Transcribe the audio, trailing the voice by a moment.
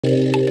Don't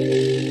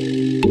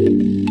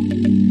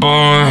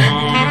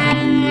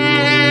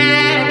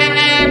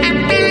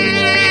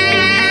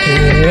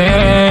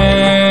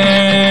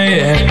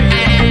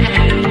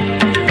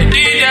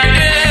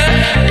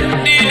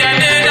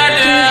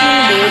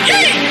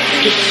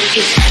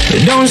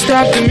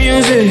stop the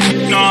music,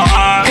 no,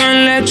 I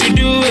can't let you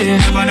do it.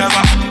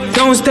 Never.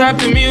 Don't stop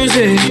the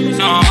music,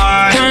 no,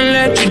 I can't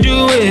let you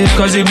do it.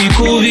 Cause it be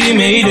cool, we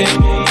made it.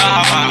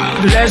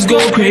 Let's go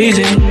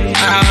crazy.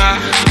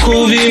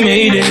 Cool, we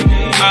made it.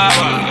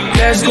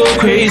 Let's go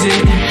crazy.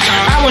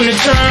 I wanna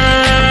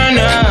turn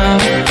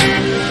up.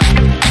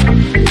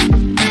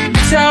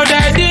 Tell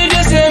that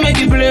DJ say make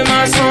you play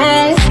my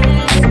song.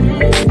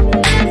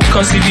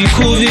 Cause it be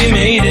cool, we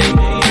made it.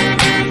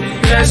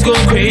 Let's go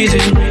crazy.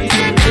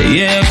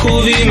 Yeah,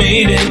 cool, we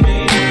made it.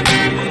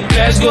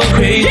 Let's go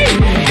crazy.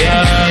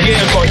 Yeah,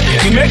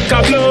 yeah, you make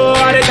a blow,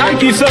 and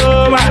thank you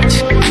so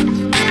much.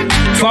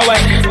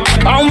 Forward,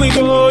 on we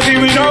go,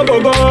 till we don't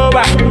go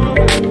back.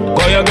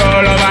 Call your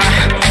girl over.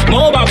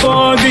 Mobile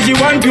phone, did she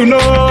want to know?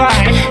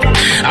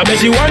 I bet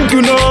she want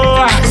to know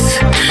us.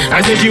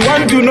 I said she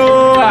want to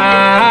know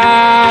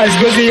us.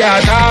 Go see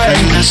her time.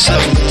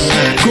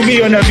 Could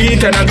be on the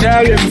beat and I'm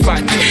telling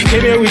fat.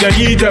 Came here with the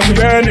heat and we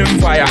burning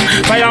fire.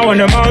 Fire on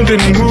the mountain,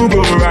 who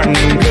go run?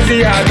 Go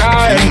see her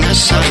time.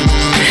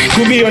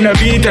 Could be on the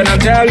beat and I'm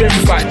telling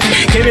fat.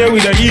 Came here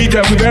with the heat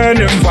and we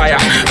burning fire.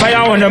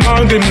 Fire on the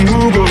mountain,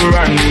 who go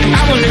run?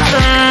 I wanna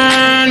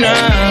turn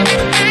up.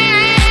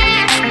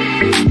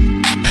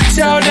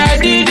 Tell that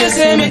DJ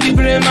say make you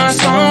play my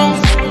song.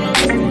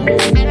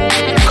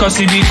 Cause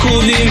it be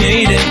cool, we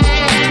made it.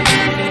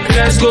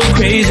 Let's go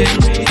crazy.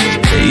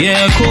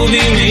 Yeah, cool,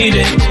 we made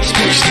it.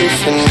 Especially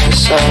from the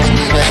sound,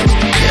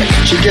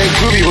 she get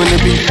groovy when the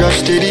beat drops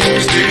steady.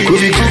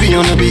 Groovy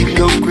on the beat,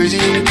 go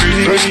crazy.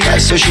 First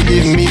class, so she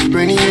give me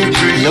brainy.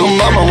 Little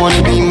mama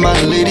wanna be my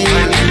lady.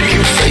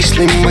 Cute face,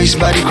 slim waist,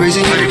 body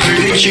crazy.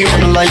 She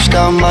on a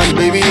lifestyle, my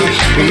baby.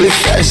 We live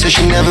fast, so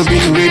she never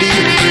been ready.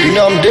 You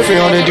know I'm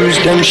different, all the dudes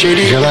damn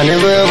shady. Girl, I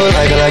never ever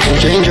like her, I can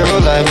change her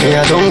life. Me,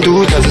 I don't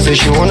do that. Say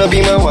she wanna be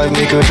my wife,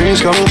 make her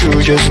dreams come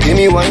true. Just give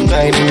me one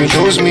night, and you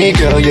chose me,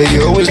 girl. Yeah,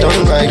 you always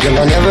done right. Girl,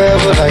 I never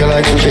ever like her,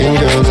 I can change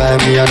her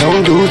life. Me, I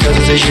don't do that.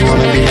 Say she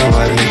wanna be my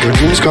wife, make her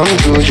dreams come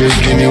true.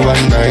 Just give me one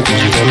night, and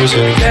she tell me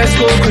say, let's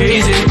go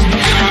crazy.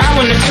 I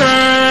wanna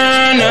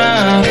turn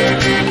up.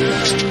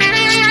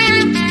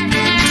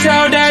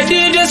 Tell that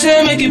DJ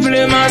say make you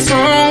play my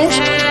song.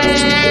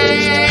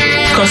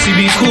 Cause it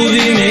be cool,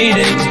 we made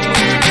it.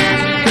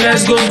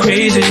 Let's go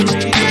crazy.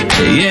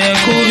 Yeah,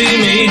 cool, we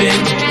made it.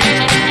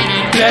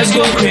 Let's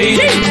go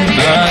crazy.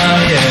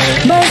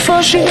 Yeah. By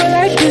force she go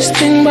like this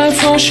thing. By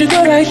force she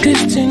go like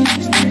this thing.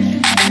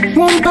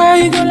 One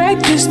pie you go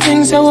like this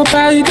thing. So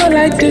pie you go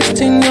like this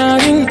thing.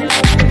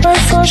 By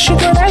force she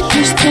go like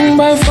this thing.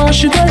 By force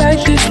she go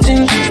like this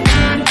thing.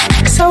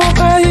 So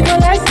pie you go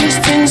like this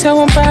thing.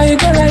 So pie you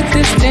go like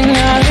this thing.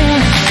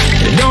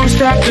 Don't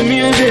stop the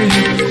music.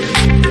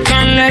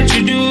 Can't let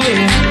you do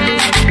it.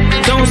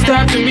 Don't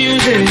stop the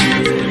music.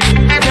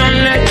 Can't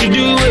let you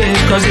do it.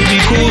 Cause it be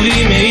cool,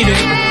 we made it.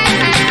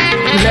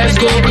 Let's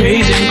go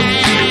crazy.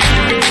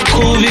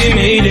 Cool, we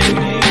made it.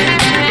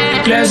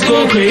 Let's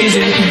go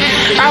crazy.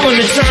 I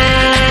wanna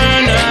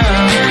turn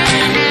up.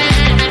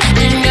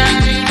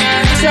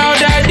 Tell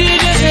that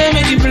DJ say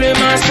make you play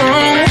my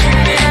song.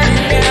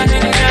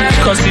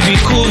 Cause it be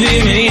cool,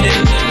 we made it.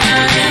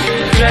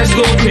 Let's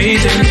go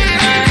crazy.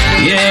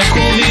 Yeah,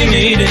 cool, we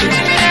made it.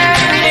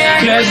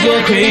 Let's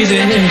go crazy.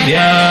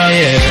 Yeah,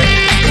 yeah.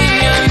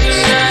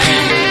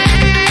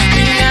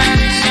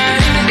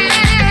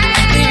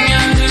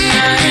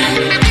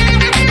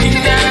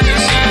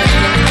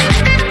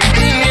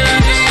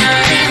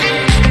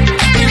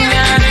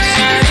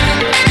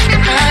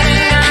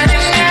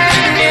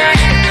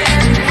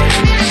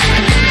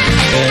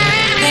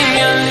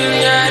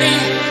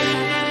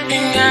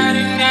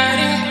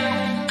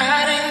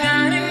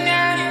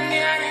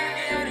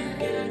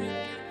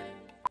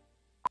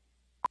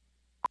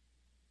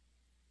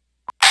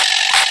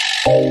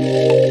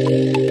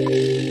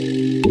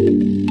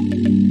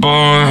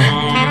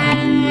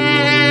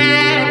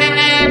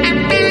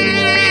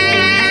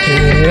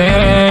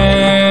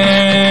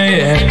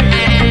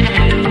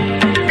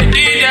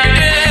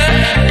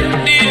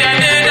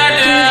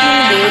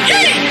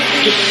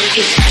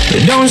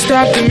 Don't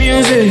stop the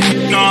music,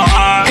 no,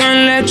 I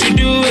can't let you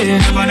do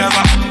it.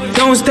 Never.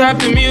 Don't stop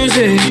the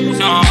music,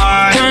 no,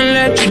 I can't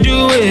let you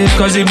do it.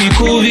 Cause it be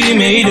cool, we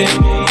made it.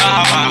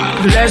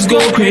 Let's go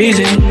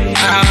crazy.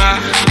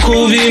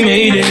 Cool, we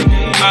made it.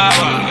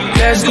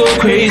 Let's go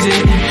crazy.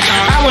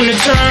 I wanna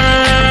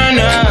turn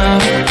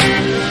up.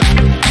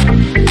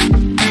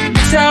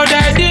 Tell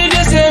that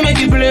DJ say make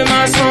you play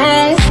my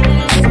song.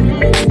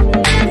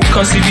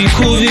 Cause it be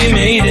cool, we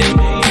made it.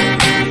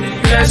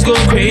 Let's go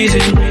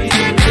crazy.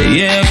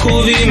 Yeah,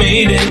 cool, we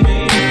made it.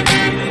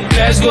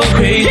 Let's go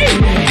crazy.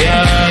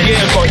 Yeah,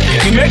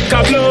 yeah, you make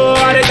a blow,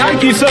 and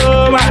thank you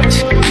so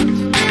much.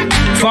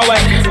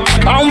 Forward,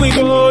 on we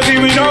go,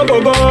 till we don't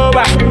go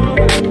back.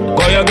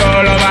 Call your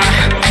girl over.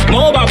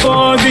 Mobile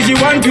phones, if she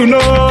want to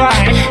know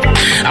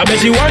I bet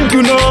she want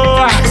to know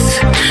us.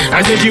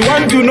 I said she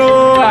want to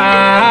know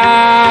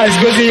us.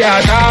 Go see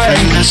her time.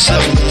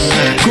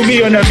 Could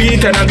be on the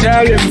beat and I'm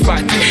telling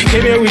fat.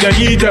 Came here with the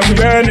heat and we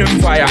burning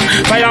fire.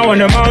 Fire on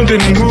the mountain,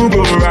 who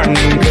go run?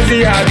 Go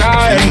see her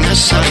time.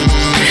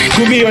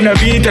 Could be on the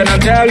beat and I'm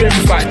telling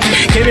fat.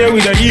 Came here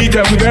with the heat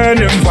and we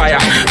burning fire.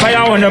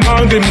 Fire on the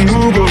mountain,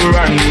 who go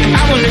run?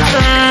 I wanna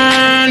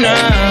turn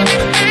up.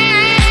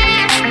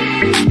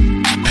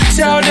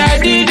 Tell that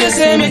DJ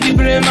say make you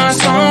play my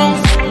song.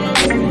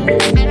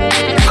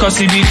 Cause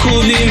it be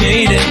cool, we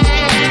made it.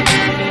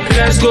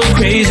 Let's go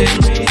crazy.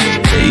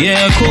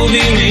 Yeah, cool,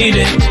 we made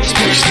it.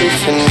 Especially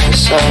from the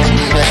sound,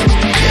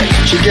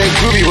 yeah. She get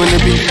groovy when the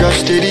beat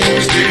drops steady.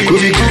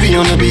 Groovy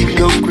on the beat,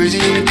 go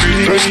crazy.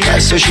 First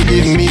class, so she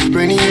give me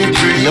brainy.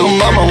 Little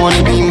mama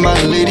wanna be my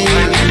lady.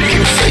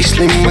 Cute face,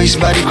 slim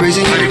waist, body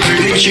crazy.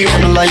 She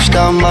on the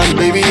lifestyle, my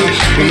baby.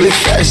 We live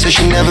fast, so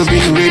she never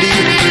been ready.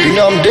 You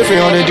know I'm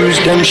different, all the dudes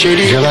them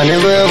shady. Girl, I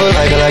never ever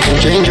like her, I can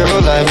change her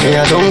life. Me,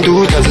 I don't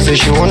do cause I say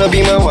she wanna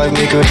be my wife.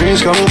 Make her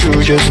dreams come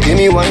true, just give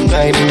me one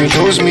night. And you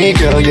chose me,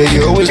 girl, yeah,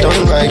 you always done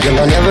right. Girl,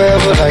 I never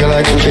ever like her,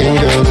 I can change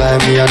her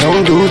life. Me, I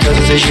don't do cause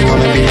I say she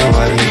wanna be my wife.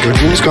 Make her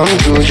dreams come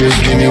true, just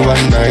give me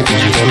one night. And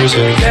she told me,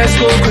 say, let's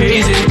go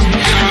crazy.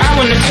 I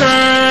wanna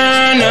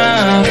turn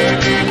up.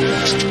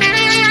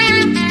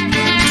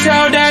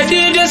 Tell that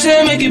DJ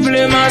say make you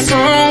play my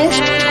song.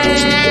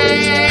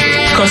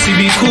 Cause it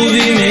be cool,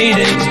 we made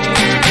it.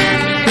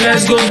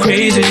 Let's go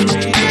crazy.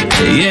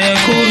 Yeah,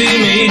 cool, we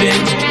made it.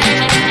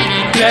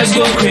 Let's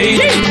go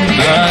crazy.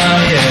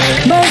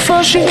 Yeah. By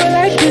force she go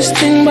like this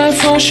thing. By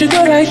force she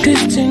go like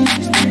this thing.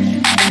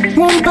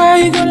 One buy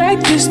you go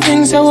like this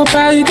thing. So one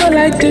buy you go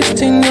like this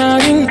thing.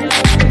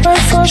 By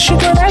force she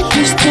go like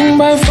this thing.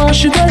 By force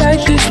she go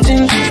like this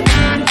thing.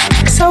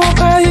 So one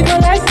buy you go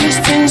like this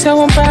thing. So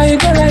one buy you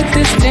go like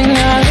this thing.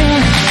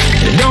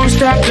 Don't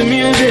stop the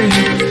music.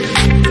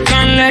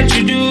 Can't let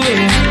you do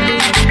it.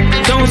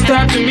 Don't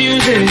stop the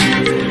music.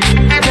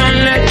 Can't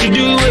let you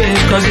do it.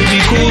 Cause it be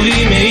cool,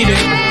 we made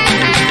it.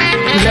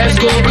 Let's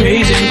go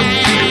crazy.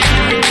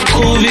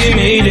 Cool, we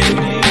made it.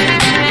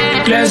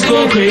 Let's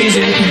go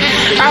crazy.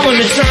 I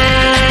wanna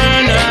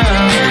turn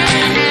up.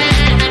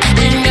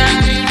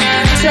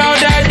 Tell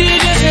that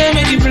DJ say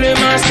make you play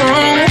my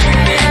song.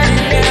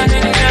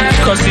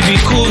 Cause it be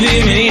cool,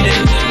 we made it.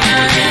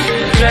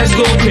 Let's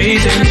go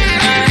crazy.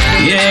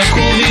 Yeah,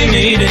 cool, we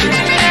made it.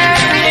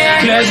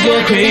 Let's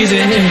go crazy.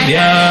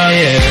 Yeah,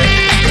 yeah.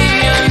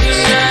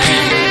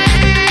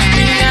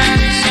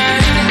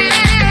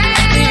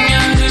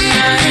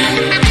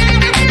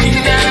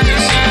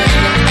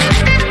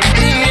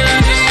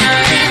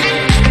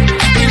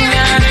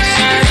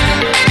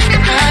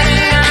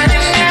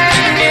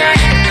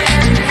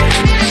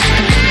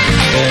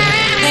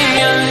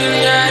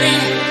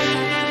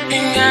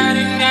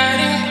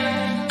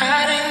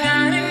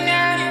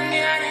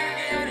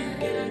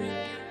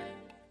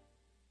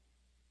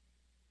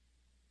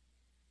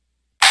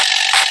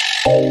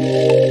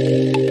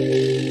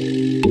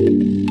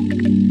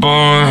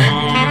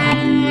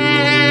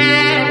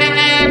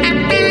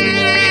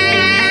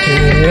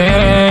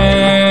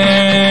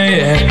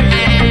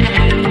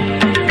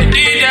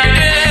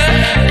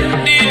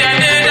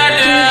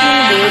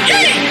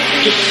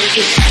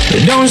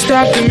 Don't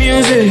stop the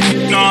music.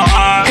 No,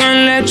 I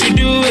can't let you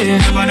do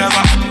it.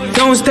 Never.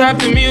 Don't stop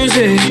the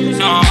music.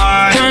 No,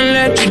 I can't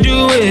let you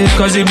do it.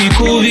 Cause it be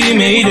cool, we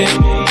made it.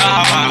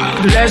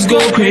 Let's go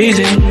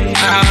crazy.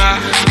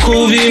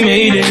 Cool, we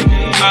made it.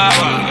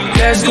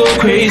 Let's go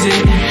crazy.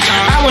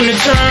 I wanna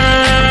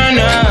turn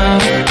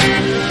up.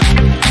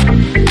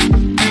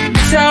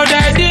 Tell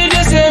that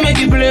DJ say make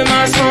you play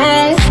my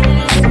song.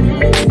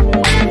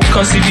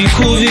 Cause it be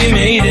cool, we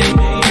made it.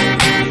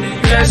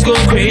 Let's go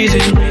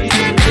crazy.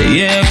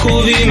 Yeah,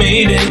 cool, we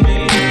made it.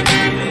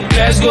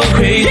 Let's go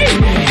crazy.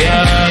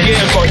 Yeah,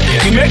 yeah, but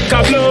we make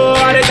a blow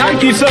and I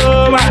thank you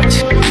so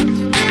much.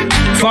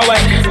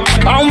 Forward,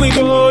 and we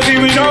go,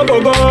 till we don't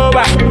go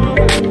back.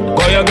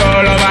 Go your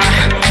girl over.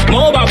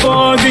 Mobile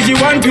phones, if she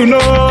want to know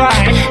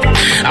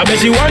I bet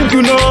she want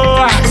to know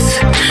us.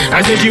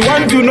 I said she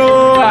want to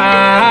know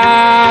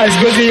us.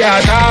 Go see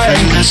her time.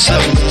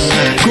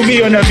 Could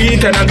be on the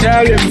beat and I'm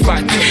telling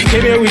fat.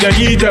 Came here with the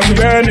heat and we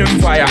burning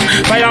fire.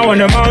 Fire on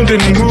the mountain,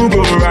 who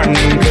go run?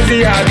 Go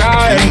see her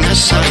time.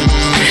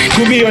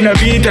 Could be on the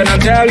beat and I'm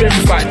telling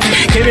fat.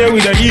 Came here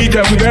with the heat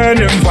and we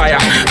burning fire.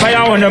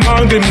 Fire on the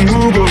mountain,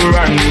 who go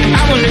run?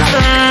 I wanna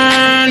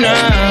turn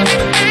up.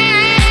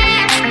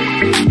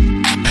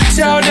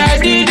 Tell that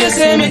DJ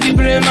say make you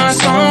play my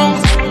song.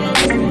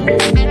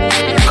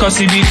 Cause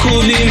it be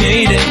cool, we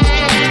made it.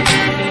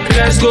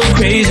 Let's go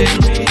crazy.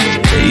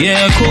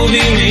 Yeah,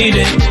 Kobe made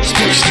it.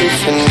 Stick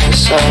stiff in the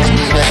sun,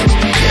 yeah.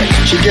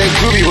 She get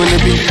groovy when the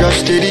beat drops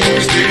steady.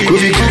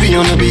 Groovy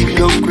on the beat,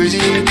 go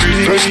crazy.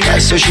 First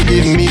class, so she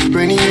give me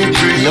brainy.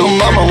 Little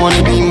mama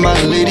wanna be my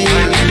lady.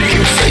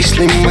 Cute face,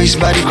 slim waist,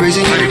 body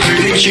crazy.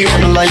 She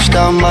on the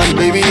lifestyle, my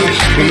baby.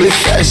 We live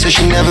fast, so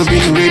she never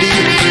been ready.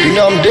 You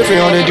know I'm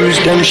different, all the dudes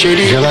damn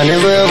shady. Girl, I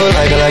never ever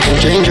like her, I can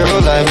change her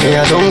life. Me,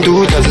 I don't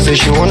do it, say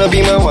she wanna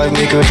be my wife.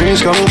 Make her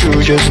dreams come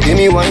true, just give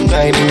me one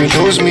night. And you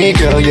chose me,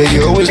 girl, yeah,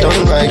 you always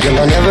done right. Girl,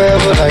 I never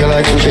ever like her,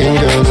 I can change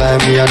her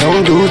life. Me, I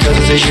don't do it,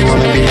 say she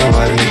wanna be my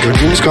wife. Make her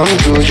dreams come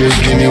true, just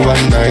give me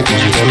one night. And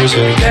she tell me,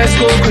 say, let's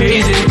go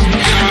crazy.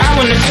 I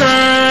wanna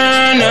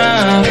turn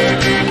up.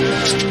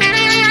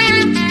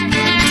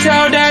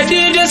 Tell that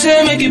DJ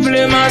say make you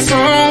play my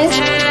song.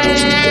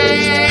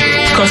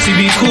 Cause it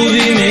be cool,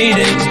 we made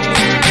it.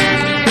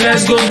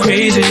 Let's go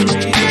crazy.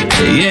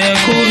 Yeah,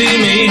 cool, we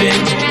made it.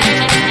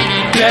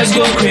 Let's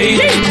go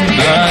crazy.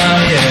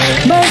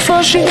 Yeah. By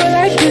force she go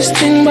like this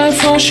thing, by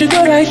force she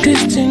go like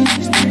this thing.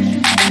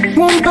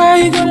 One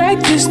pie you go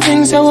like this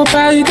thing, so one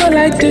pie you go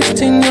like this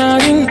thing,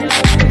 darling.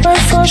 By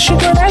force she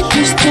go like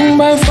this thing,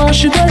 by force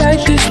she go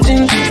like this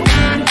thing.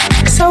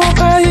 So one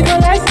pie you go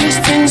like this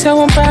thing, so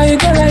one pie you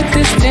go like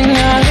this thing,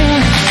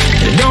 darling.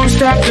 Don't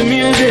stop the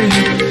music,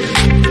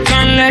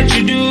 can't let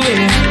you do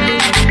it.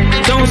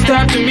 Don't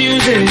stop the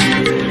music,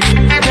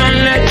 can't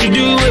let you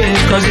do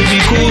it. Cause it be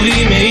cool,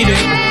 we made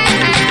it.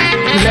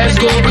 Let's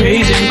go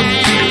crazy.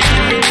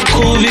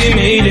 Cool, we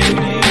made it.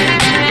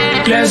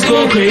 Let's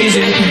go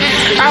crazy.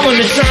 I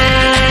wanna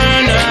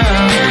turn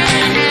up.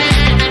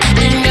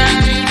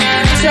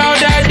 Tell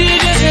that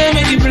DJ say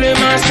make you play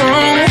my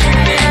song.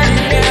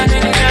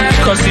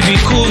 Cause it be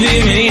cool,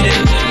 we made it.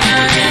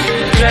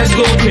 Let's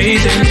go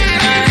crazy.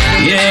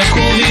 Yeah,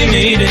 cool, we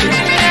made it.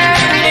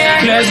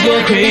 Let's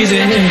go crazy.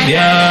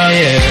 Yeah,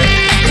 yeah.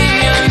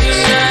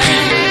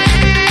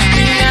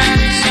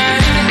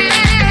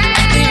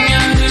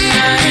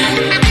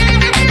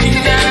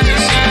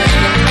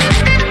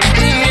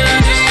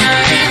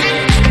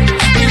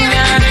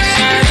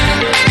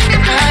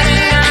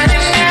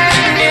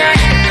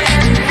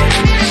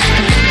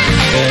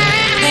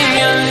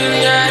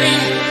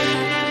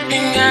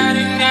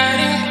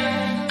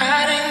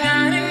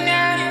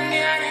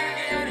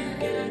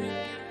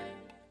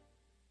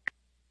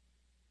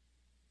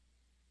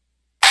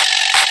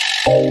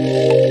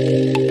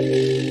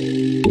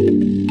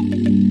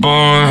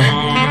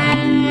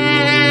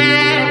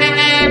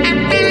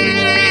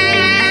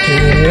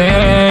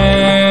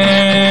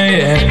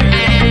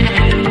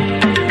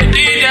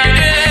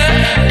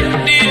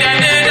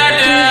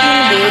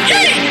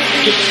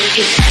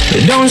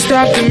 Don't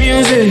stop the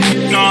music,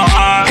 no,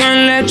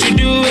 can't let you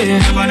do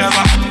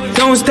it.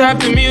 Don't stop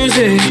the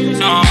music,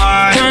 no,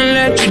 can't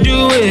let you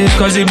do it.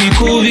 Cause it be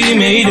cool, we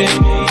made it.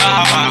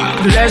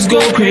 Let's go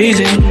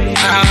crazy.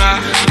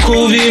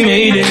 Cool, we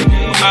made it.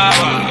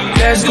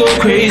 Let's go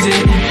crazy.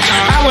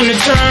 I wanna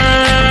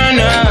turn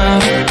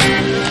up.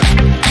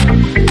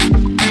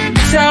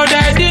 Tell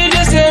that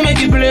DJ say make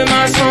you play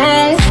my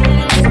song.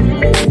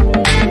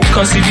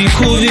 Cause it be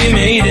cool, we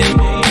made it.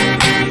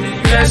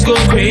 Let's go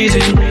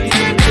crazy.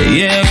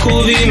 Yeah,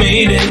 cool, we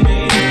made it.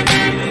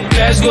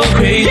 Let's go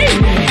crazy.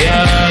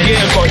 Yeah,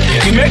 yeah, God.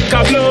 We make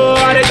a blow,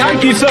 and I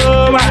thank you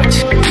so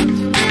much.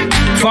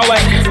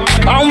 Forward,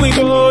 on we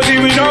go,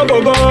 till we don't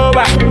go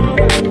back.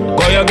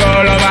 Go your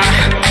girl over.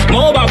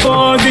 Mobile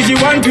phone, did she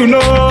want to know?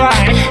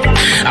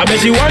 I bet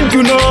she want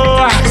to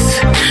know us.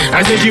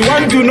 I said she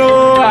want to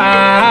know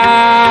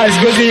us.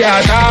 Go see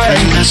our time.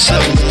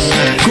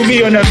 Could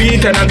be on the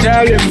beat and I'm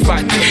telling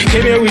fat.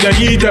 Came here with the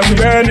heat and we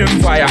burning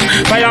fire.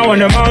 Fire on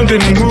the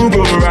mountain and who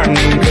go run.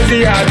 Go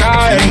see our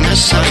time.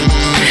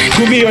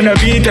 Could be on the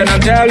beat and I'm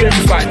telling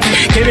fat.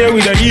 Came here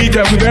with the heat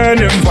and we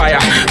burning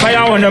fire.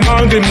 Fire on the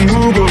mountain and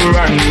who go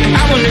run.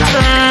 I wanna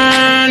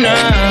turn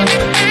up.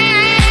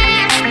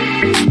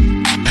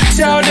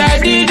 Tell that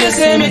DJ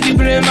say make you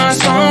play my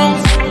song.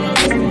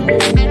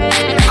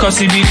 Cause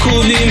it be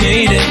cool, we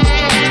made it.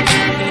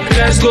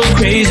 Let's go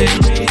crazy.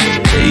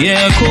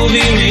 Yeah, cool,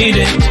 we made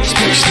it.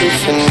 Stick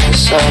stiff in the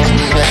sun,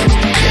 yeah.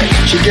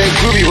 She get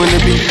groovy when the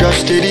beat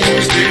drops steady.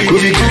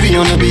 Groovy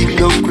on the beat,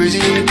 go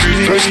crazy.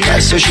 First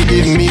class, so she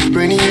give me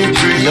brainy.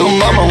 Little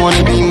mama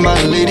wanna be my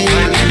lady.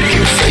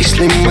 Cute face,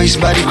 slim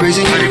waist, body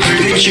crazy.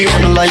 She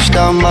on the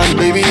lifestyle, my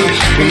baby.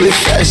 We live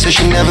fast, so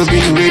she never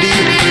been ready.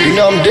 You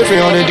know I'm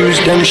different, all the dudes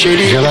damn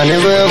shady. Girl, I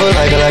never ever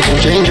like her, I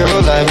can change her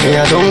life. Me,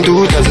 I don't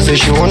do it, say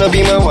she wanna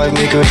be my wife.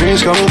 Make her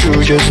dreams come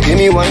true, just give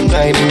me one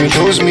night. And you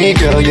chose me,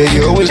 girl, yeah,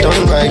 you always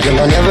done right. Girl,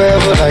 I never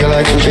ever like her,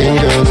 I can change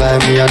her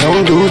life. Me, I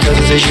don't do it,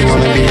 say she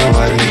wanna be my wife.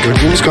 Make her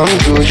dreams come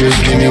true,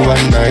 just give me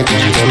one night. And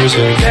she tell me,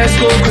 say, let's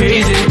go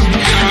crazy.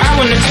 I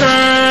wanna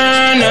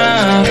turn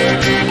up.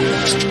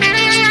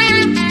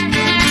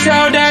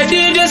 Tell that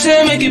DJ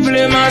say make you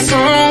play my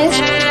song.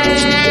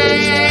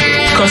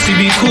 Cause it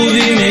be cool,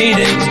 we made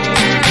it.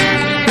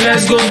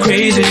 Let's go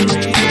crazy.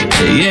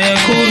 Yeah,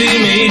 cool, we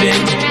made it.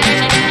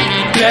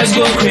 Let's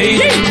go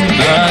crazy.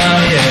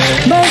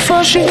 Yeah. By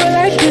force she go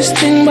like this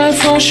thing, by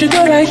force she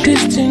go like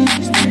this thing.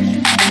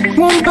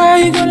 One buy,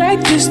 you go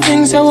like this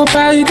thing, so one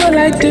buy, you go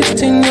like this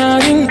thing,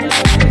 ring.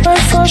 By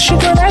force, you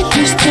go like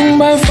this thing,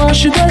 by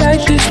force, you go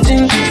like this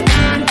thing.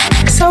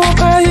 So one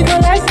buy, you go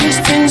like this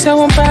thing, so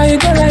one buy, you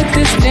go like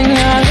this thing,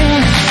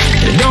 ring.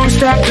 Don't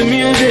stop the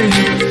music,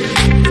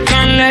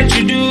 can't let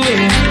you do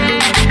it.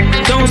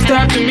 Don't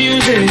stop the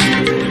music,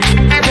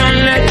 can't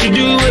let you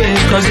do it.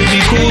 Cause it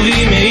be cool,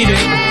 we made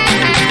it.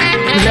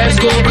 Let's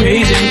go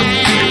crazy.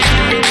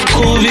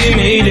 Cool, we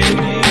made it.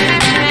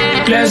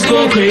 Let's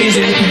go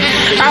crazy.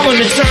 I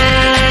wanna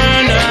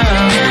turn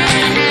up.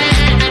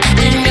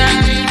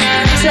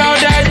 Tell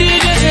that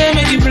DJ say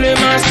make you play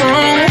my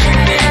song.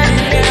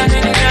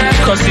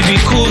 Cause it be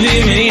cool,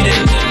 we made it.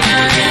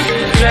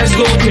 Let's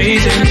go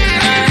crazy.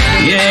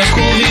 Yeah,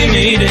 cool, we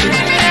made it.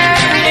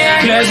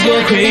 Let's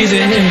go crazy.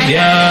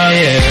 Yeah,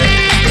 yeah.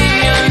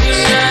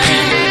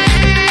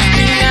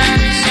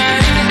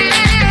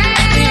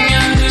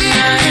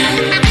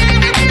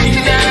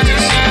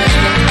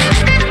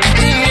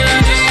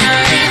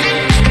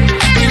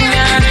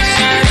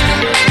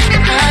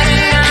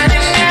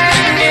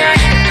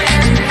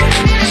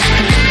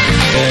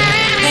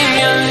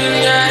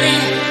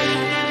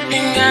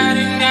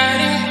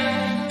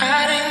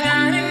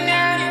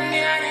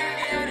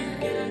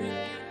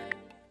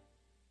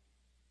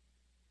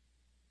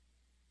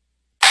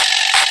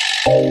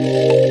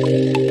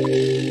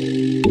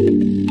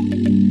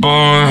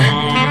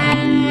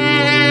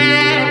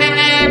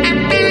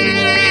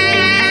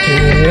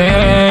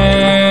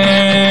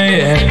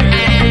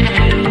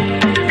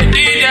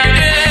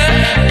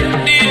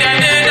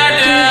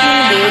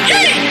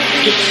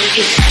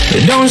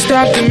 Don't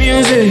stop the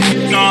music,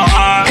 no,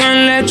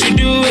 can't let you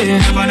do it.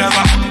 Never,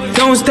 never.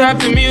 Don't stop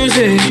the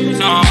music,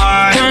 no,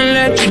 can't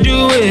let you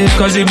do it.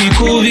 Cause it be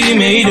cool, we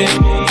made it.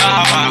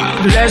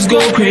 Let's go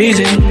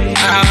crazy.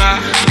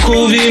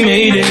 Cool, we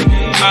made it.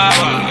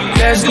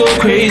 Let's go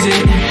crazy.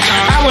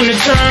 I wanna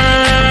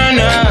turn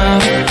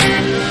up.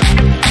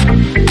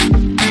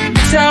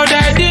 Tell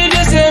that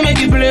DJ say make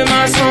you play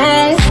my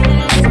song.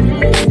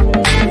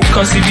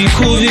 Cause it be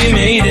cool, we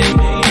made it.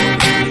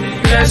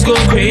 Let's go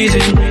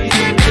crazy.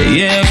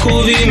 Yeah,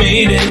 cool, we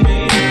made it.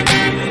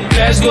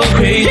 Let's go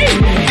crazy.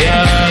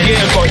 Yeah,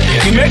 yeah, God.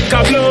 We make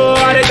a blow,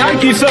 and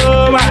thank you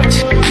so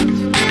much.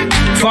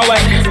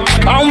 Forward,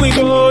 on we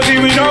go, see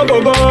we no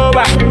go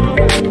back.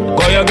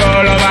 Go your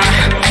girl over.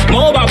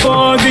 Mobile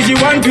phone, did she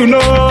want to know?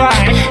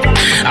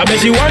 I bet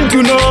she want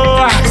to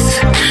know us.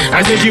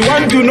 I said she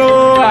want to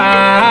know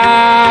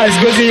us.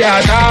 Go see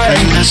her time.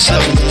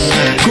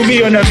 Could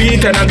be on the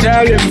beat and I'm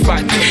telling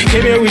fat.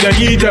 Came here with the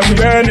heat and we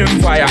burning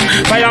fire.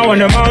 Fire on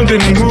the mountain,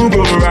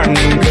 Google run.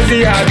 Go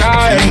see her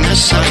time.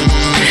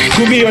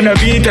 Could be on the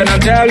beat and I'm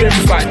telling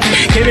fat.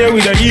 Came here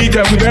with the heat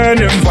and we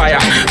burning fire.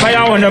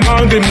 Fire on the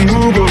mountain,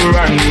 Google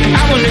run.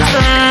 I wanna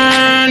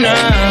turn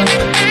up.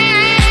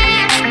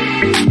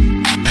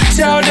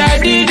 Tell that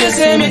DJ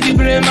say make you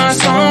play my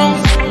song.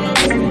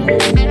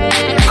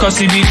 Cause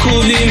it be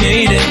cool, we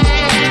made it.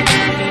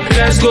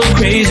 Let's go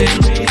crazy.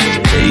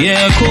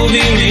 Yeah, cool,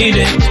 we made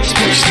it.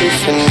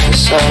 Stiff in the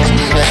sound,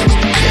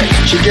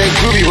 yeah. She get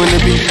groovy when the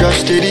beat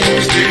drops steady.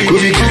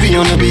 Groovy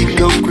on the beat,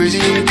 go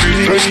crazy.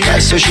 First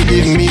class, so she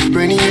give me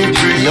brainy.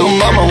 Little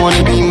mama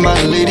wanna be my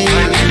lady.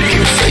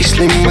 Cute face,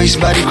 slim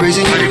waist, body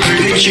crazy.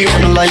 She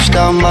on a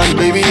lifestyle, my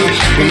baby.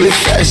 We live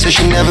fast, so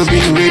she never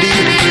been ready.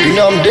 You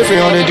know I'm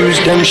different, all the dudes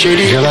damn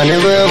shady. Girl, I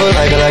never ever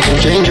like her, I can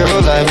change her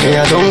life. Me,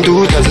 I don't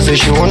do tests, I say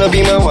she wanna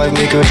be my wife.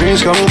 Make her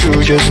dreams come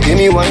true, just give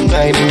me one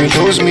night. And you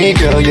chose me,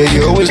 girl, yeah,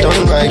 you always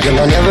done right. Girl,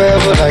 I never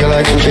ever like her,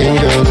 I can change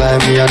her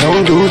life. Me, I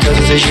don't do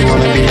tests, I say she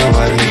wanna be my wife.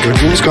 Make her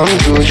dreams come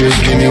true,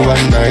 just give me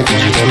one night. And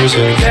she told me,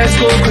 say, let's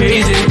go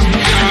crazy.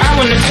 I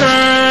wanna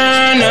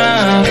turn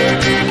up.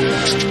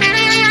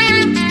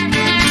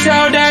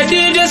 Tell that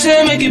DJ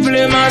say make you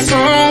play my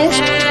song.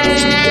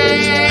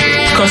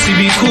 Cause it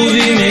be cool,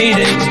 we made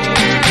it.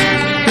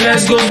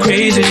 Let's go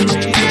crazy.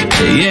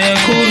 Yeah,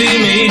 cool, we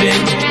made it.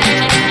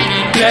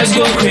 Let's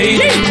go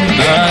crazy.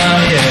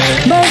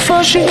 Yeah. By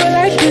force, you go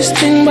like this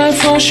thing, by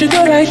force, you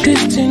go like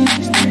this thing.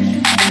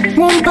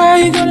 One buy,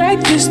 you go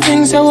like this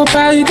thing, so one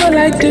buy, you go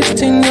like this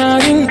thing,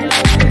 ring.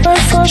 By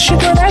force, you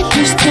go like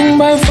this thing,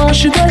 by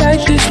force, you go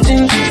like this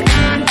thing.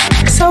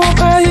 So one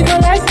buy, you go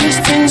like this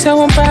thing, so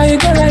one buy, you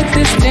go like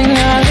this thing,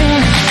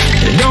 ring.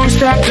 Don't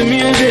stop the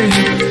music,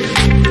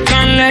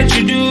 can't let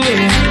you do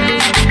it.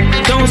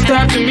 Don't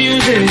stop the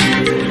music,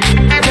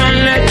 can't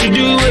let you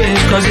do it.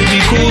 Cause it be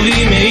cool,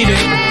 we made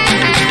it.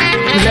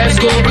 Let's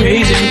go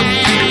crazy.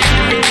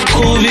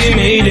 Cool, we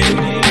made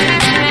it.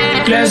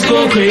 Let's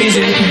go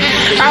crazy.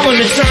 I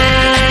wanna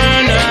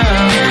turn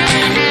up.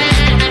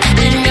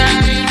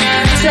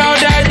 Tell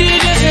that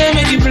DJ say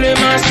make you play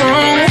my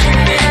song.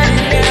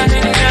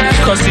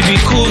 Cause it be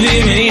cool,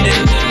 we made it.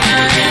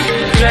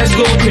 Let's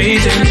go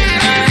crazy.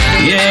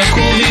 Yeah,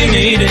 cool, we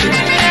made it.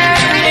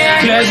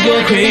 Let's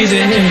go crazy.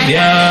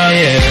 Yeah,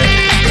 yeah.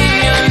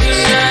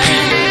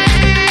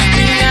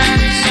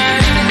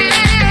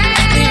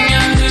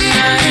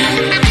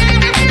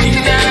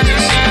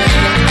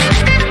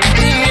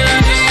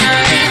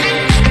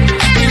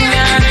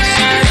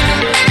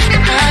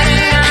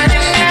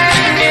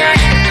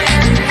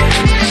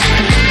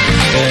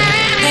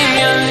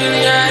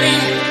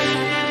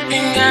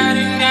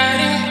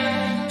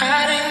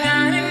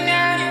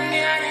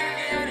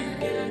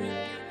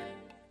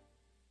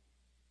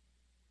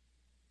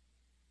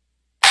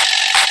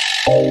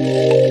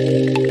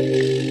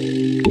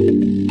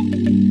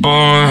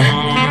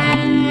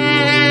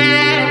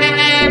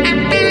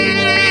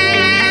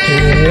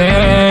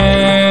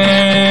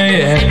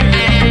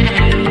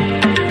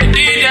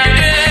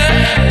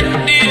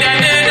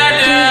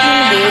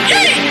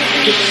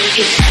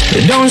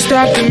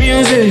 stop the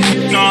music.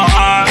 No,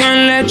 I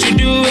Can't let you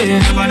do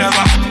it. never,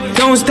 never.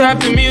 Don't stop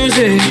the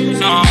music.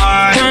 No,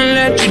 I Can't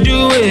let you do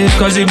it.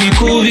 Cause it be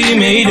cool, we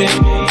made it.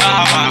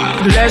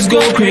 Let's go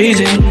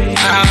crazy.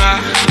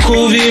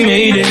 Cool, we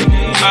made it.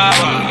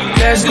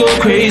 Let's go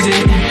crazy.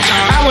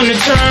 I wanna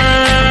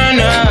turn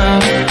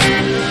up.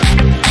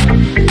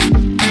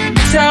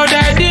 Tell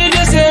that DJ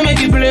say make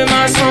you play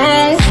my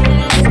song.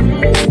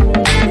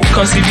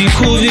 Cause it be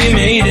cool, we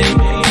made it.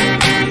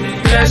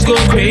 Let's go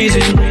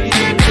crazy.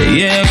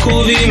 Yeah,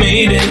 cool, we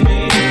made it.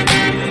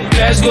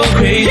 Let's go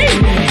crazy.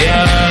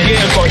 Yeah,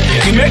 yeah, boy.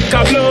 We make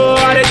a blow,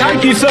 and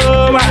thank you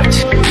so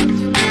much.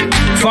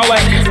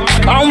 Forward,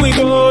 on we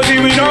go,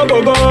 till we no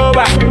go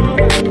back.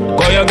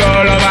 Call your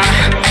girl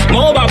over.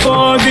 Mobile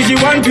phone, did she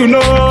want to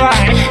know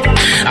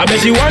I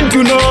bet she want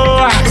to know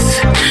us.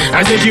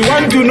 I said she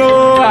want to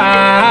know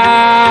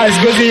us.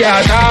 Go see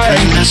her time.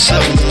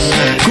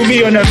 Could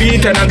be on the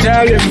beat and I'm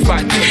telling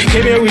fat.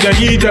 Came here with a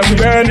heat and we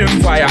burning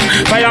fire.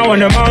 Fire on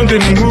the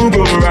mountain, who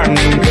go run?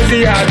 Go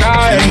see her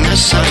time.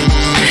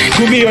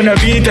 Could be on the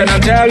beat and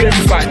I'm telling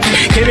fat.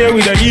 Came here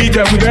with a heat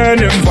and we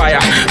burning fire.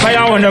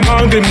 Fire on the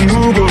mountain,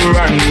 who go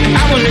run?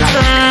 I wanna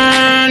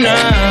turn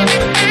up.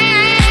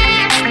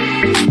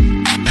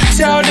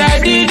 Tell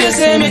that DJ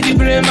say make you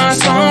play my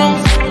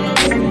song.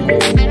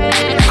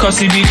 Cause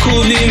it be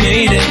cool, we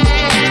made it.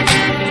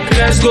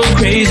 Let's go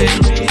crazy.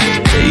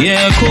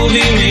 Yeah, cool,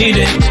 we made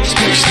it.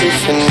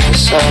 Stiff in the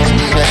sound,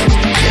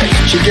 yeah.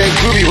 She get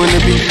groovy when the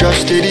beat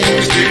drops steady.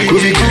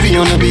 Groovy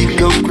on the beat,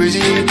 go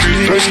crazy.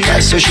 First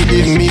class, so she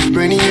give me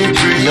brainy.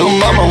 Little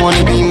mama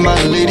wanna be my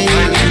lady.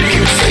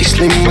 Cute face,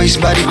 slim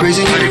waist, body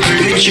crazy.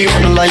 She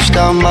on the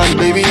lifestyle, my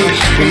baby.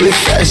 We live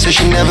fast, so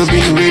she never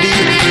been ready.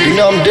 You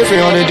know I'm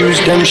different, all the dudes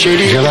damn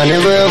shady. Girl, I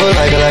never ever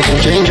like her, I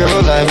can change her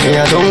life. Me,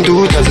 I don't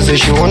do it, cause I say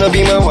she wanna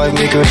be my wife.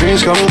 Make her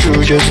dreams come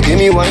true, just give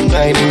me one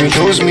night. And you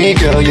chose me,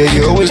 girl, yeah,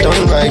 you always done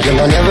right. Girl,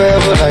 I never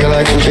ever like her,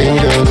 I can change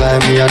her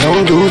life. Me, I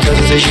don't do it, cause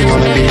I say she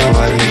wanna be my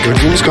wife. Make her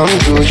dreams come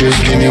true,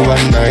 just give me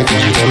one night. And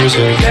she tell me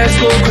so. Let's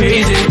go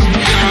crazy.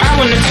 I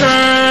wanna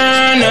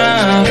turn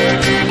up.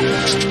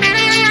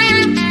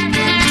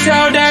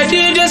 Tell that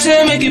DJ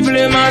say make you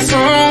play my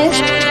song.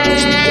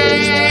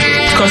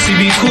 Cause it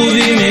be cool,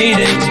 we made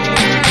it.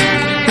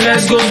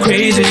 Let's go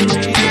crazy.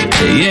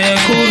 Yeah,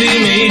 cool, we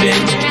made it.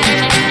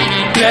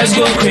 Let's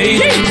go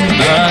crazy.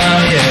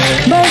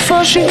 Yeah. By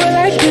force she go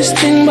like this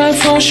thing, by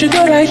force she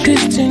go like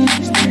this thing.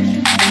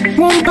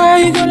 One buy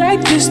you go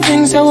like this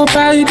thing, so one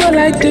buy you go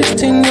like this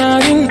thing.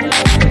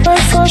 By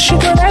force she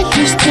go like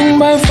this thing,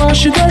 by force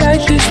she go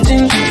like this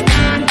thing.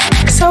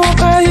 So one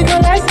buy you go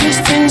like this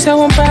thing, so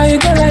one buy you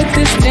go like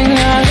this thing.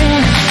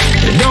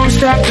 Don't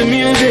stop the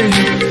music.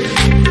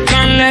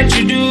 Can't let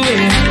you do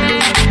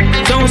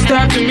it. Don't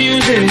stop the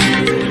music.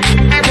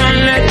 Can't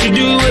let you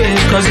do it.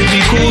 Cause it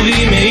be cool,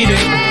 we made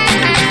it.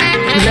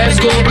 Let's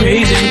go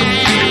crazy.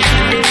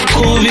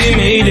 Cool, we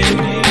made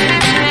it.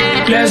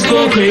 Let's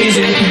go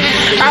crazy.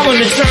 I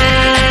wanna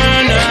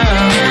turn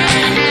up.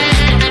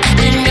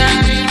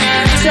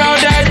 Tell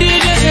that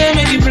DJ say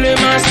make you play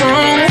my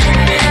song.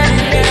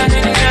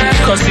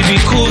 Cause it be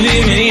cool,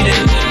 we made it.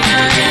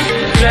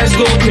 Let's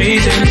go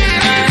crazy.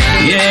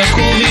 Yeah,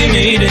 cool, we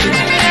made it.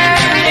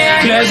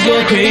 Let's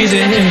go crazy.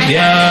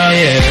 Yeah,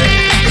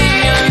 yeah.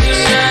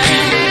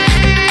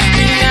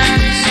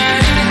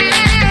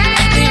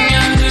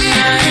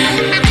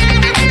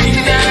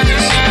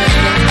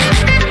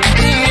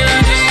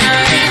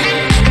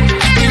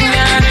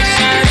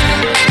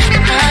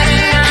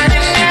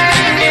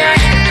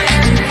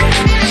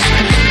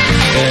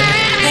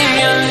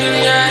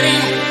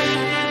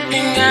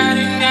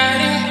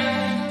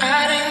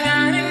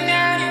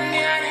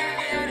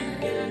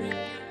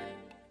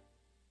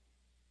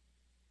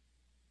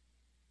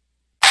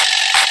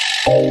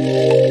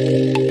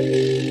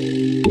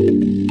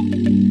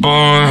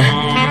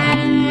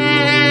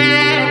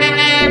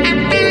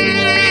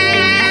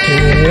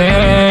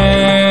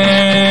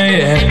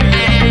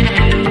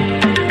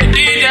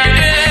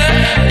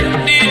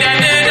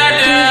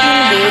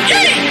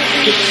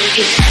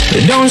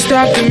 Don't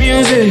stop the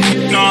music.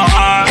 No,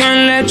 I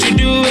Can't let you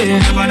do it.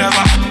 never,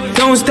 never.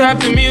 Don't stop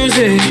the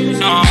music.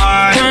 No,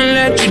 I Can't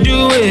let you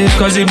do it.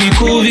 Cause it be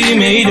cool, we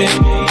made it.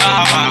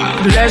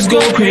 Let's go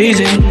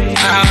crazy.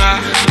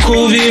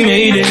 Cool, we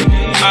made it.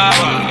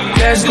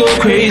 Let's go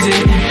crazy.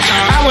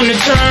 I wanna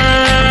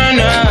turn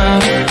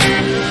up.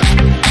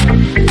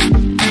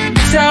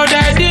 Tell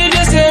that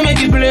DJ say make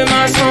you play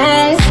my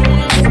song.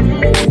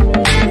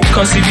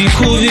 Cause it be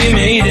cool, we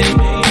made it.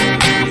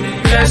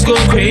 Let's go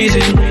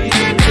crazy.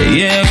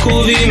 Yeah,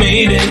 cool, we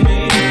made it.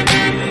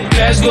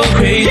 Let's go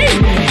crazy.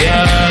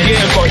 Yeah,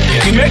 yeah, boy.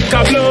 We make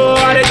a blow,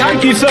 and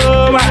thank you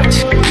so much.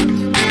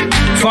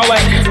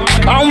 Forward,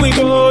 on we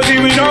go,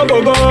 till we no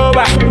go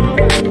back.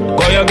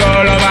 Call your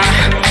girl over.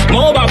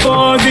 Mobile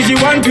phone, did she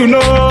want to know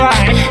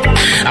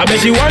I bet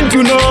she want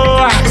to know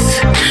us.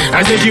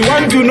 I said she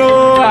want to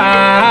know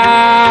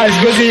us.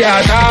 Go see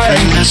her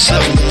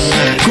time.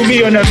 Could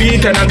be on the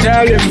beat and I'm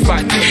telling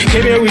fat.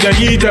 Came here with a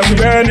heat and we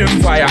burning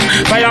fire.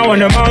 Fire on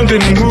the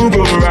mountain, who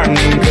go run?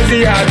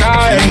 Crazy I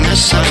die.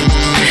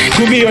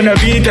 Could be on the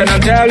beat and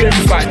I'm telling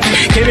fat.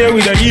 Came here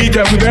with a heat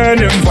and we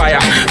burning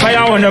fire.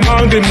 Fire on the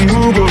mountain,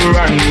 who go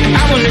run?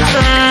 I wanna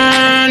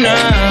turn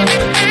up.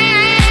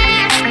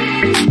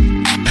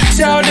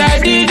 Tell that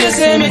DJ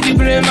say make you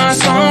play my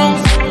song.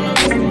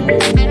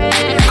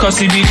 Cause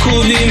it be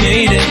cool, we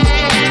made it.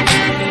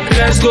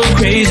 Let's go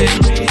crazy.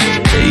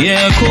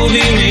 Yeah, cool,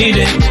 we made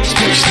it.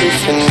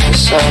 Stiff in the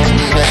sound,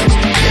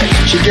 yeah.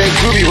 She get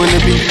groovy when the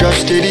beat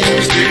drops steady.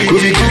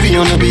 Groovy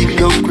on the beat,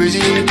 go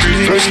crazy.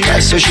 First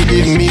class, so she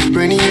give me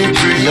brainy.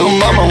 Little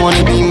mama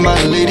wanna be my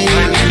lady.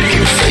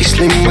 Cute face,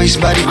 slim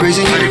waist, body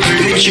crazy.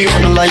 She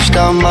on the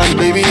lifestyle, my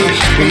baby.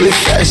 We live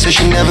fast, so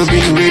she never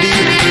been ready.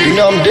 You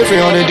know I'm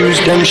different, all the dudes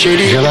damn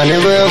shady. Girl, I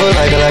never ever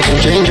like her, I can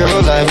change her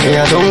life. Me,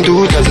 I don't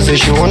do it, say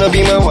she wanna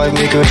be my wife.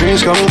 Make her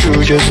dreams come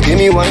true, just give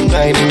me one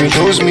night. And you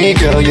chose me,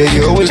 girl, yeah,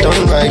 you always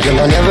done right. Girl,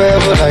 I never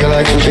ever like her,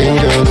 I can change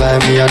her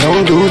life. Me, I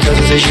don't do it,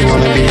 say she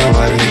wanna be my wife.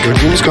 Make her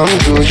dreams come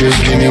true,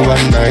 just give me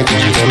one night. And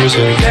she told me,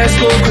 say, let's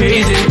go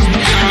crazy.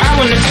 I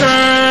wanna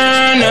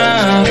turn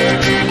up.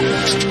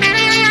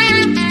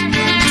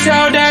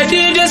 Tell that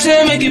DJ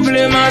say make you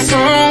play my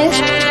song.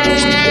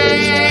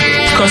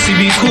 Cause it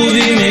be cool,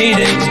 we made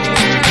it.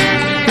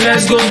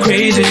 Let's go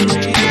crazy.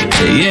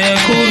 Yeah,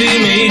 cool, we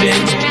made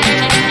it.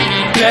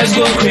 Let's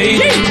go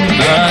crazy.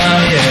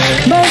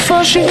 Yeah. By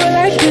force she go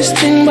like this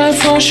thing, by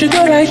force she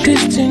go like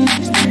this thing.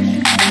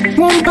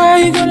 One buy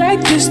you go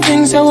like this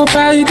thing, so one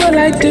buy you go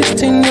like this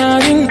thing,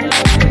 nothing.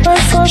 By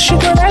force you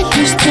go like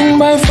this thing,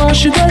 by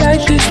force you go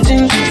like this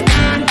thing.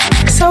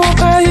 So one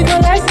buy you go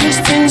like this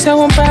thing, so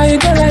one buy you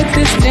go like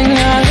this thing,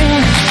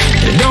 nothing.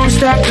 Don't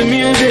stop the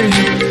music,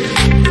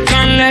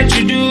 can't let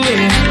you do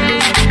it.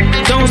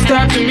 Don't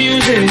stop the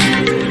music,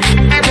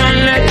 can't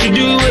let you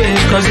do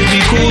it. Cause it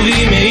be cool,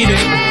 we made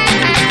it.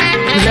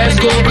 Let's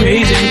go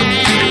crazy.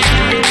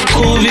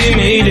 Cool, we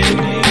made it.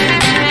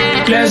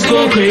 Let's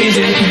go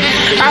crazy.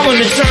 I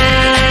wanna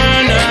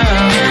turn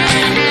up.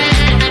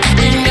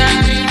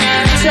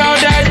 Tell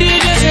that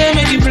DJ say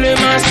make you play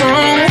my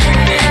song.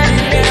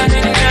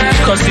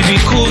 Cause it be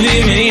cool,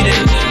 we made it.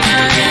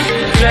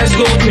 Let's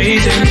go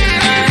crazy.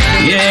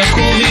 Yeah,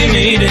 cool, we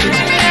made it.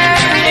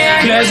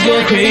 Let's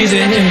go crazy.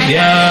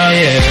 Yeah,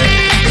 yeah.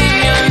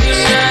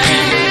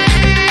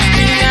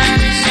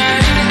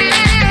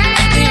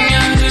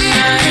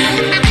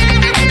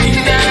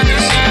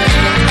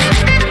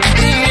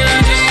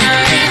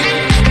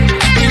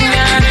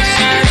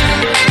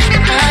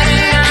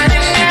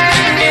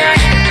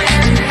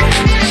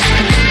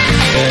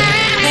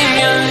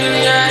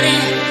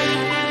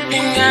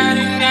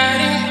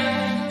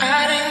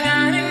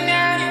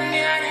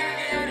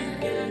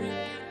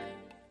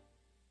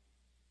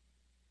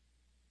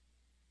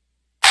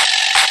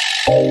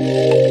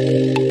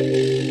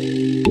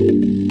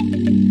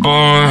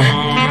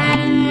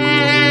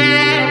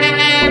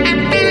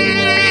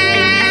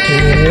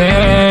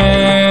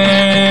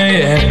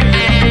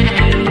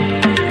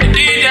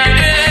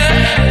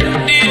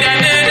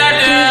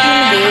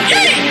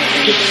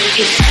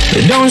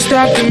 Don't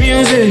stop the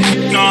music,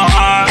 no,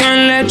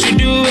 can't let you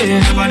do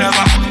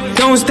it.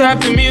 Don't stop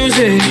the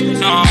music,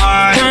 no,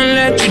 can't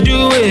let you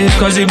do it.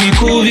 Cause it be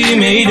cool, we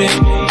made it.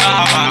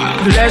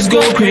 Let's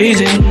go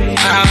crazy.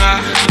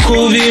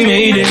 Cool, we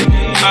made it.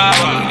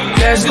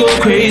 Let's go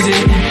crazy.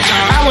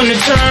 I wanna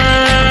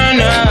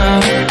turn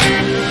up.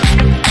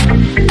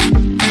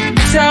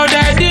 Tell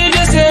that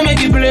DJ say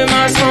make you play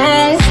my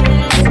song.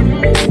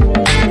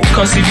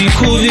 Cause it be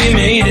cool, we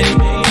made it.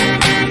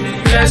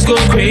 Let's go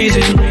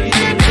crazy.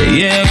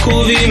 Yeah,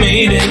 cool, we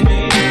made it.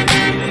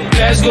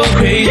 Let's go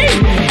crazy.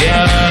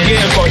 Yeah,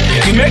 yeah, boy.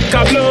 We make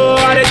a blow,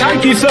 and I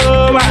thank you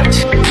so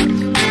much.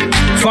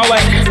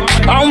 Forward,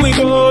 on we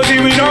go,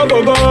 till we no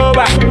go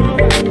back.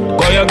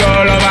 Go your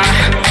girl over.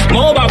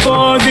 Mobile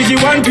phone, did she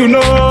want to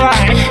know?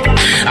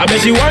 I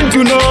bet she want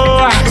to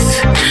know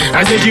us.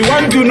 I said she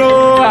want to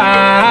know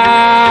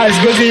us.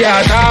 Go see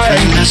her time.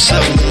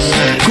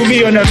 Could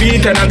be on the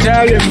beat and I'm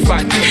telling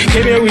fat.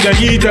 Came here with a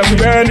heat and we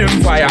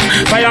burning fire.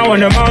 Fire on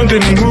the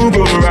mountain, who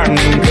go run?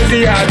 Go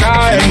see her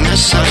time.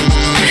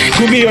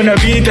 Could be on the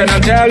beat and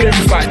I'm telling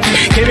fat.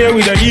 Came here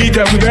with a heat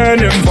and we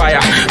burning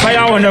fire.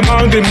 Fire on the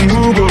mountain,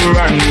 who go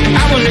run?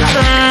 I wanna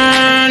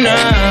turn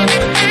up.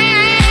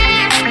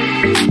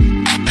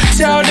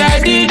 Tell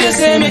that DJ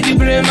say make you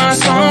play my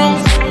song.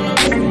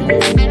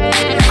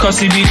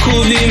 Cause it be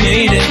cool, we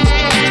made it.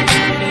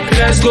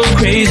 Let's go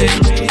crazy.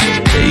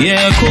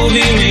 Yeah, cool,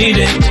 we made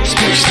it.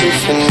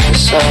 Stiff in the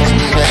sound,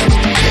 yeah.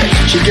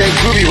 She get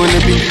groovy when the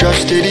beat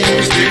drops steady.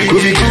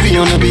 Groovy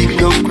on the beat,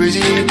 go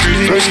crazy.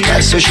 First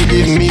class, so she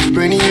give me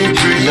brainy.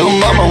 Little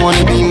mama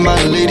wanna be my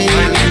lady.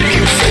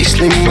 Cute face,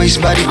 slim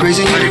waist, body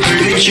crazy.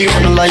 She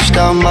on the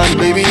lifestyle, my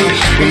baby.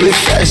 We live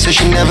fast, so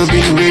she never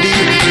been ready.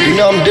 You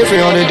know I'm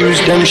different, all the dudes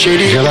damn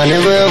shady. Girl, I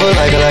never ever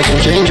like her, I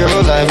can change her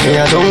life. Me,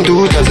 I don't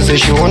do it, say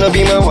she wanna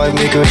be my wife.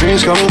 Make her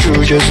dreams come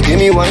true, just give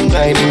me one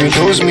night. And you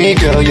chose me,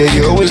 girl, yeah,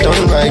 you always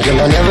done right.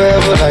 Girl, I never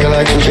ever like her,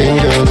 I can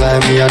change her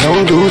life. Me, I don't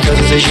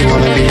she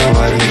wanna be my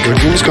wife. Make her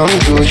dreams come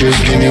true,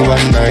 just give me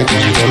one night.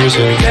 And she told me,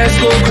 say, let's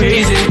go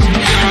crazy.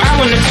 I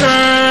wanna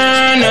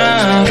turn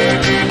up.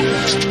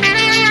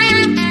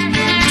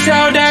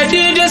 Tell that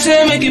DJ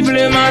say make you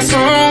play my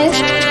song,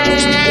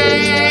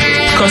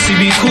 cause it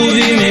be cool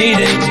we made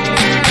it.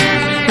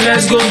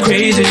 Let's go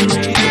crazy.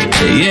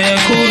 Yeah,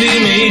 cool we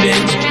made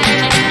it.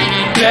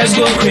 Let's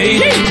go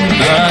crazy.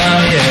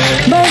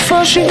 Yeah. By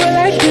force she go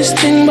like this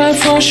thing, by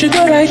force she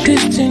go like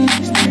this thing.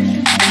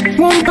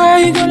 One buy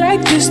you go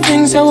like this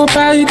thing, so one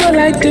buy you go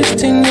like this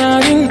thing.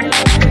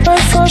 By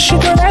force she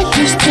go like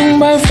this thing,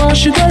 by force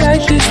she go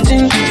like this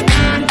thing.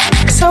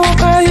 So one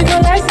buy you go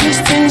like this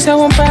thing, so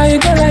one buy you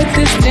go like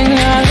this thing.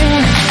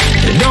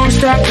 Don't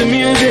stop the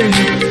music,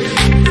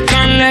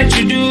 can't let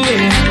you do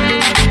it.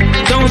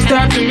 Don't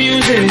stop the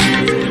music,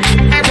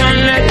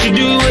 can't let you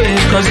do it.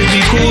 Cause it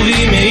be cool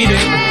we made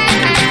it.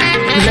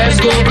 Let's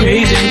go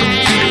crazy.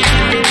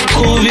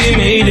 Cool we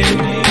made it.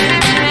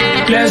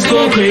 Let's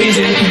go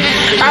crazy.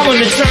 I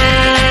wanna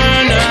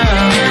turn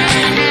up.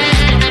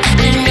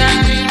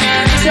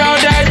 Tell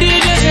that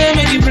DJ say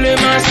make you play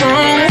my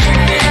song,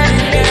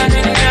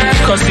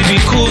 cause it be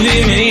cool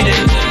we made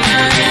it.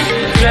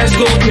 Let's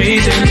go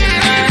crazy.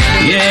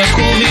 Yeah,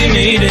 cool we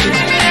made it.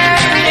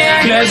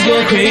 Let's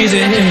go crazy.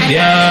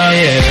 Yeah,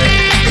 yeah.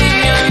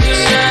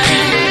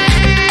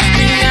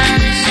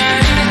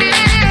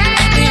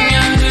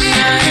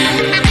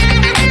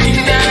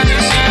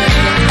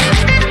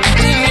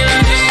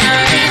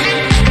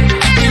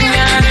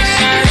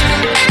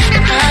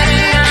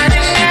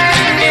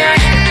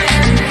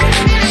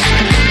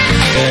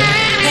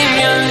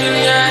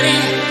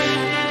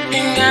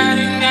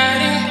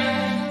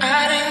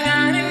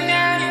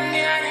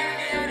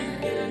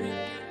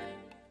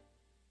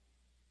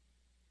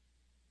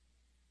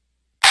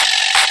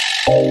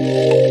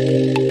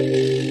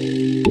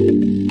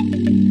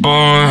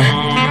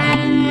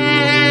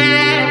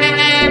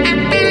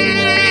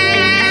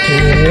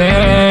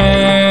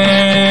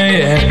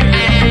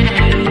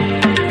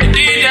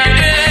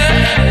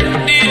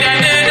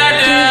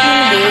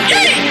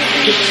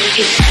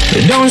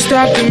 Don't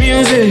stop the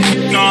music,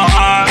 no,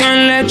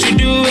 can't let you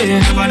do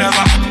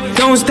it.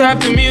 Don't stop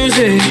the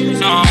music,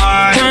 no,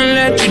 can't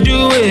let you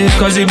do it.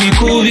 Cause it be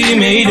cool we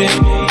made it.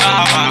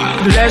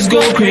 Let's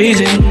go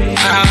crazy.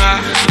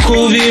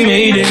 Cool we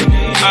made it.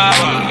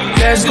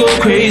 Let's go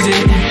crazy.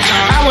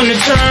 I wanna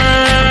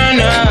turn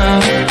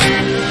up.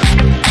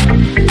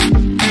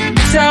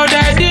 Tell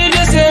that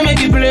DJ say make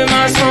you play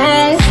my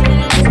song,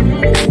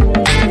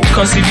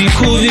 cause it be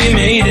cool we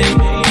made it.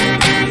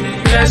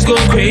 Let's go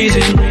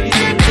crazy.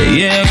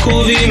 Yeah,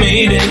 cool we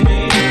made it.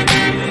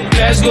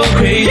 Let's go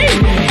crazy.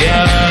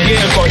 Yeah,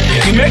 yeah, God,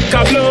 you make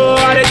a blow,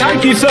 I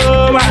thank you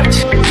so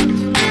much.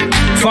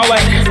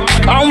 Forward,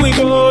 on we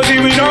go, see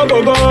we no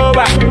go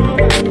back.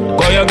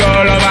 Call your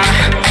girl over,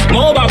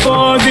 mobile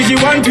phone, see she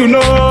want to know.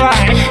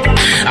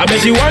 I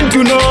bet she want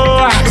to know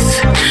us.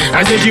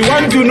 I said she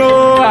want to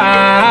know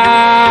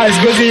us.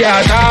 Go see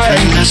her time.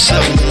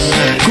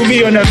 Could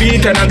be on the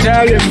beat and I'm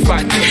telling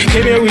fat.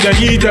 Came here with a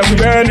heat and we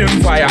burning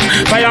fire.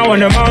 Fire on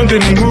the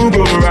mountain, who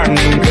go run?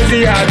 Go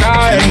see her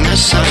time.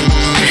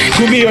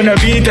 Could be on the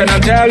beat and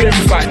I'm telling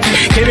fat.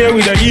 Came here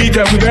with a heat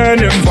and we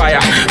burning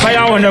fire.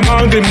 Fire on the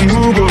mountain,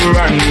 who go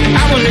run?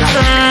 I wanna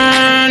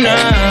turn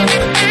up.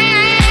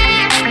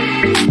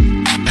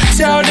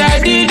 Tell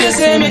that DJ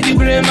say make you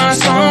play my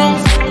song,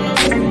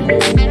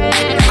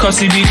 cause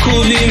it be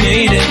cool we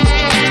made it.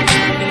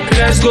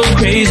 Let's go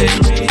crazy.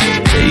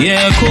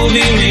 Yeah, cool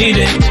we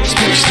made it.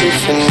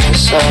 Stiff in the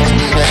sun,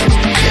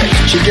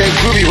 yeah. She get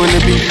groovy when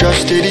the beat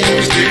drops steady.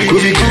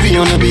 Groovy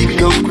on the beat,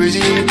 go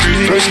crazy.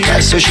 First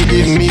class, so she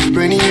give me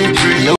brainy.